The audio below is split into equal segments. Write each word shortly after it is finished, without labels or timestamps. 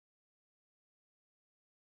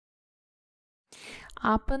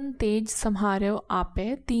आपन तेज सम्हारो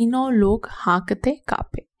आपे, तीनों लोग हाँकते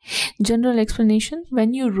कापे. General explanation: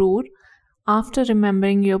 when you roar, after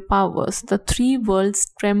remembering your powers, the three worlds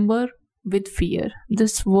tremble with fear.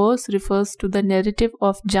 This verse refers to the narrative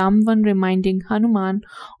of Jamvan reminding Hanuman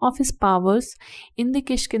of his powers in the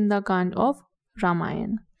Kishkinda Kand of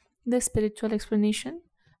Ramayana. The spiritual explanation: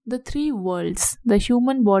 the three worlds. The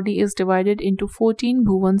human body is divided into 14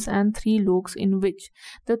 bhuvans and 3 loks, in which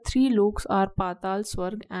the 3 loks are Patal,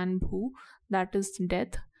 Swarg and Bhu, that is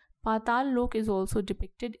death. Patal lok is also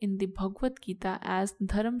depicted in the Bhagavad Gita as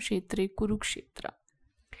Dharam Kshetre Kurukshetra.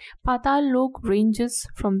 Patal lok ranges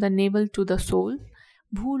from the navel to the soul,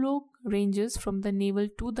 Bhulok ranges from the navel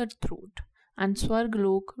to the throat, and Swarg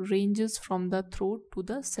lok ranges from the throat to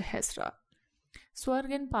the Sahasra.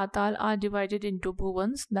 Swarg and Patal are divided into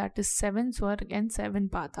bhuvans, that is 7 Swarg and 7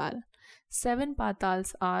 Patal. 7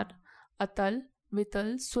 Patals are Atal,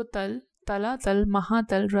 Vital, Sutal, Talatal,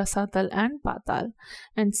 Mahatal, Rasatal and Patal,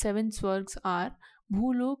 and 7 Swargs are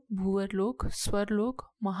Bhulok, Bhuvarlok, Swarlok,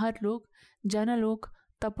 Maharlok, Janalok,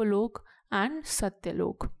 Tapalok and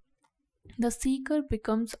Satyalok. The seeker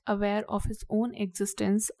becomes aware of his own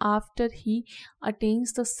existence after he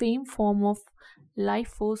attains the same form of life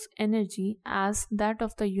force energy as that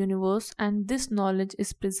of the universe, and this knowledge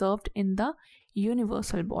is preserved in the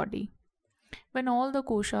universal body. When all the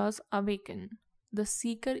koshas awaken, the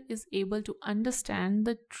seeker is able to understand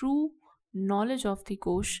the true knowledge of the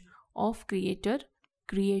kosh, of creator,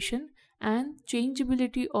 creation and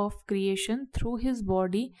changeability of creation through his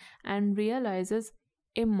body, and realizes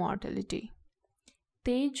immortality.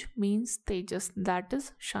 Tej means Tejas, that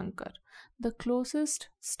is Shankar. The closest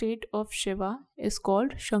state of Shiva is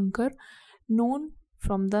called Shankar, known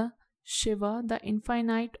from the Shiva, the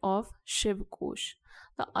infinite of Shiv Kosh.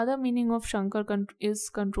 The other meaning of Shankar is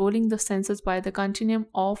controlling the senses by the continuum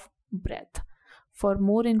of breath. For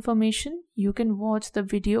more information, you can watch the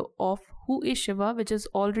video of Who is Shiva, which is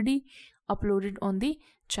already uploaded on the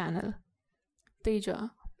channel.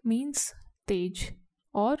 Teja means Tej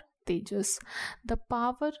or Tejas. The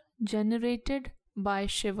power generated by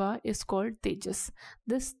Shiva is called Tejas.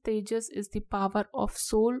 This Tejas is the power of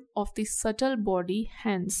soul of the subtle body.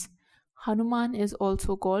 Hence, Hanuman is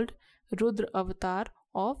also called Rudra avatar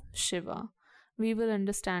of Shiva. We will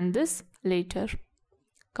understand this later.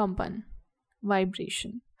 Kampan,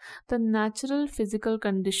 vibration. The natural physical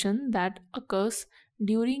condition that occurs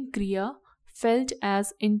during Kriya, felt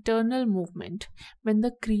as internal movement. When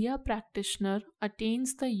the Kriya practitioner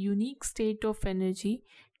attains the unique state of energy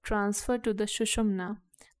transferred to the Sushumna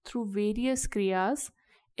through various Kriyas,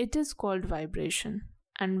 it is called vibration.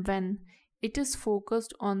 And when it is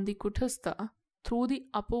focused on the Kuthastha through the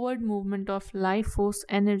upward movement of life force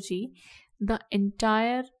energy, the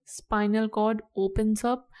entire spinal cord opens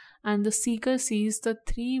up and the seeker sees the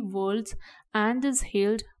 3 worlds and is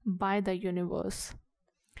hailed by the universe.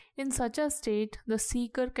 In such a state, the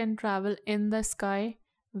seeker can travel in the sky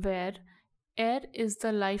where air is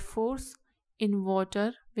the life force, in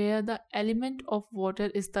water where the element of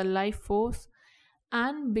water is the life force,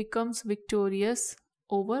 and becomes victorious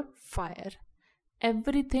over fire.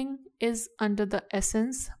 Everything is under the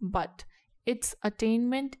essence, but its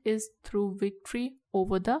attainment is through victory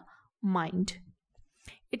over the mind.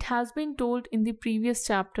 It has been told in the previous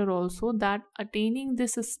chapter also that attaining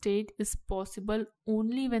this state is possible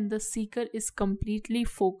only when the seeker is completely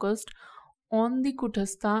focused on the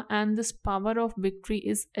Kuthastha, and this power of victory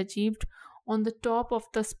is achieved on the top of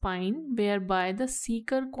the spine, whereby the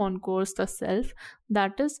seeker conquers the self,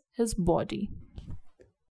 that is his body.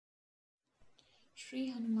 Shri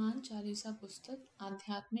Hanuman Chalisa पुस्तक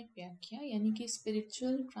आध्यात्मिक व्याख्या यानी कि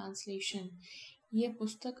spiritual translation, ये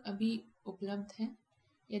पुस्तक अभी उपलब्ध है.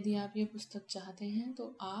 यदि आप ये पुस्तक चाहते हैं तो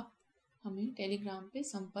आप हमें टेलीग्राम पे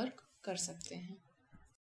संपर्क कर सकते हैं.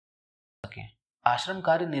 आश्रम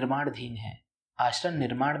कार्य निर्माणाधीन है. आश्रम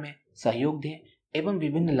निर्माण में सहयोग दें एवं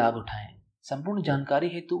विभिन्न लाभ उठाएं. संपूर्ण जानकारी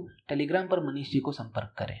हेतु टेलीग्राम पर मनीष जी को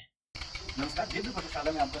संपर्क करें. नमस्कार, दिव्य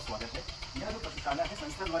पशुशाला में आपका स्वागत है. यह जो पशुशाला है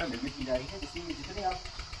संस्था द्वारा निर्मित की जा रही है, जिसमें जितने आप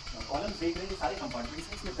कॉलम देख रहे हैं सारे कंपार्टमेंट्स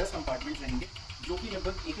हैं. इसमें 10 कंपार्टमेंट्स रहेंगे, जो कि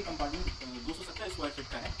लगभग एक कंपार्टमेंट 270 स्क्वायर फीट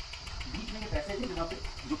का है. बीच में ये पैसेज है जहाँ पे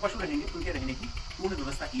जो पशु रहेंगे उनके रहने की पूर्ण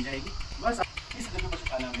व्यवस्था की जाएगी. बस इस दिव्य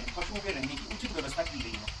पशुशाला में पशुओं के रहने की उचित व्यवस्था की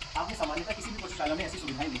गई है. आपने सामान्यतः किसी भी पशुशाला में ऐसी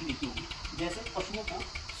सुविधाएं नहीं देखी होगी. जैसे पशुओं को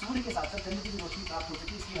सूर्य के साथ साथ चंद्र की भी रोशनी प्राप्त हो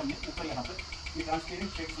सके, इसलिए हमने ऊपर यहाँ पर ये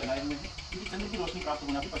ट्रांसपेरेंट शेड्स लगाए हुए हैं, क्योंकि चंद्र की रोशनी प्राप्त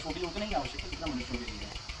होना भी पशुओं के लिए उतना ही आवश्यक है जितना मनुष्यों के लिए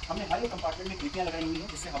है. हमने हर एक कंपार्टमेंट में खिड़कियां लगाई हुई हैं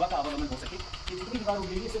जिससे हवा का आवागमन हो सके। कि जितनी दीवार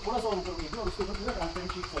उगेगी इससे थोड़ा सा और ऊपर उगेगी और उसके ऊपर पूरा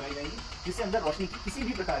ट्रांसपेरेंट शीट्स लगाई जाएंगी जिससे अंदर रोशनी की किसी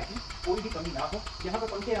भी प्रकार की कोई भी कमी ना हो। यहाँ पर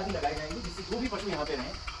पंखे आदि लगाए जाएंगे जिससे जो भी पशु यहाँ पे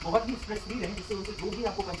रहें बहुत ही स्ट्रेस फ्री रहें, जिससे उनसे जो भी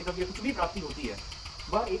आपको पंचगव्य कुछ भी प्राप्ति होती है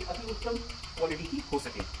वह एक अति उत्तम क्वालिटी की हो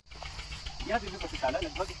सके। यह दिव्य पशुशाला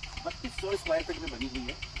लगभग 3200 स्क्वायर फीट में बनी हुई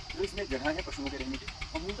है, जो इसमें जगह है पशुओं के रहने की।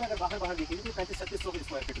 और मूलतः अगर बाहर देखेंगे तो 3500-3700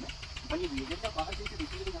 स्क्वायर फीट में बनी हुई है। यदि आप बाहर से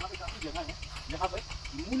देखिए तो यहाँ पे काफ़ी जगह है जहाँ पर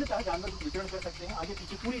मूलतः जानवर विचरण कर सकते हैं। आगे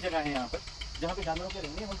पीछे पूरी जगह है यहाँ पर जहाँ पे जानवरों के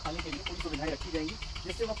रहने और खाने के लिए पूरी सुविधाएं रखी जाएंगी,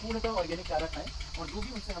 जिससे वह पूर्णतः ऑर्गेनिक चारा खाएं और जो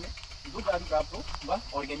भी उनसे हमें दूध आदि प्राप्त हो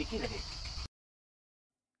वह ऑर्गेनिक ही रहे।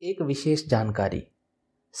 एक विशेष जानकारी,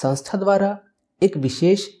 संस्था द्वारा एक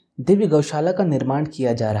विशेष दिव्य गौशाला का निर्माण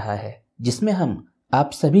किया जा रहा है जिसमें हम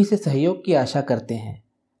आप सभी से सहयोग की आशा करते हैं।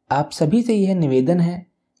 आप सभी से यह निवेदन है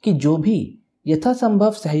कि जो भी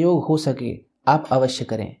यथासंभव सहयोग हो सके आप अवश्य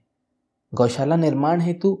करें। गौशाला निर्माण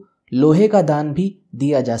हेतु लोहे का दान भी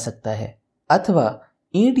दिया जा सकता है अथवा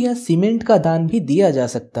ईंट या सीमेंट का दान भी दिया जा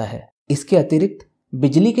सकता है। इसके अतिरिक्त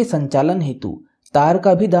बिजली के संचालन हेतु तार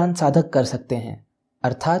का भी दान साधक कर सकते हैं।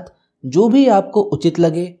 अर्थात जो भी आपको उचित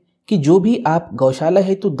लगे कि जो भी आप गौशाला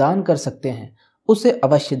हेतु दान कर सकते हैं उसे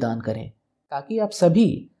अवश्य दान करें, ताकि आप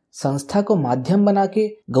सभी संस्था को माध्यम बना के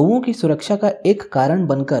गौओं की सुरक्षा का एक कारण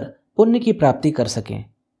बनकर पुण्य की प्राप्ति कर सकें।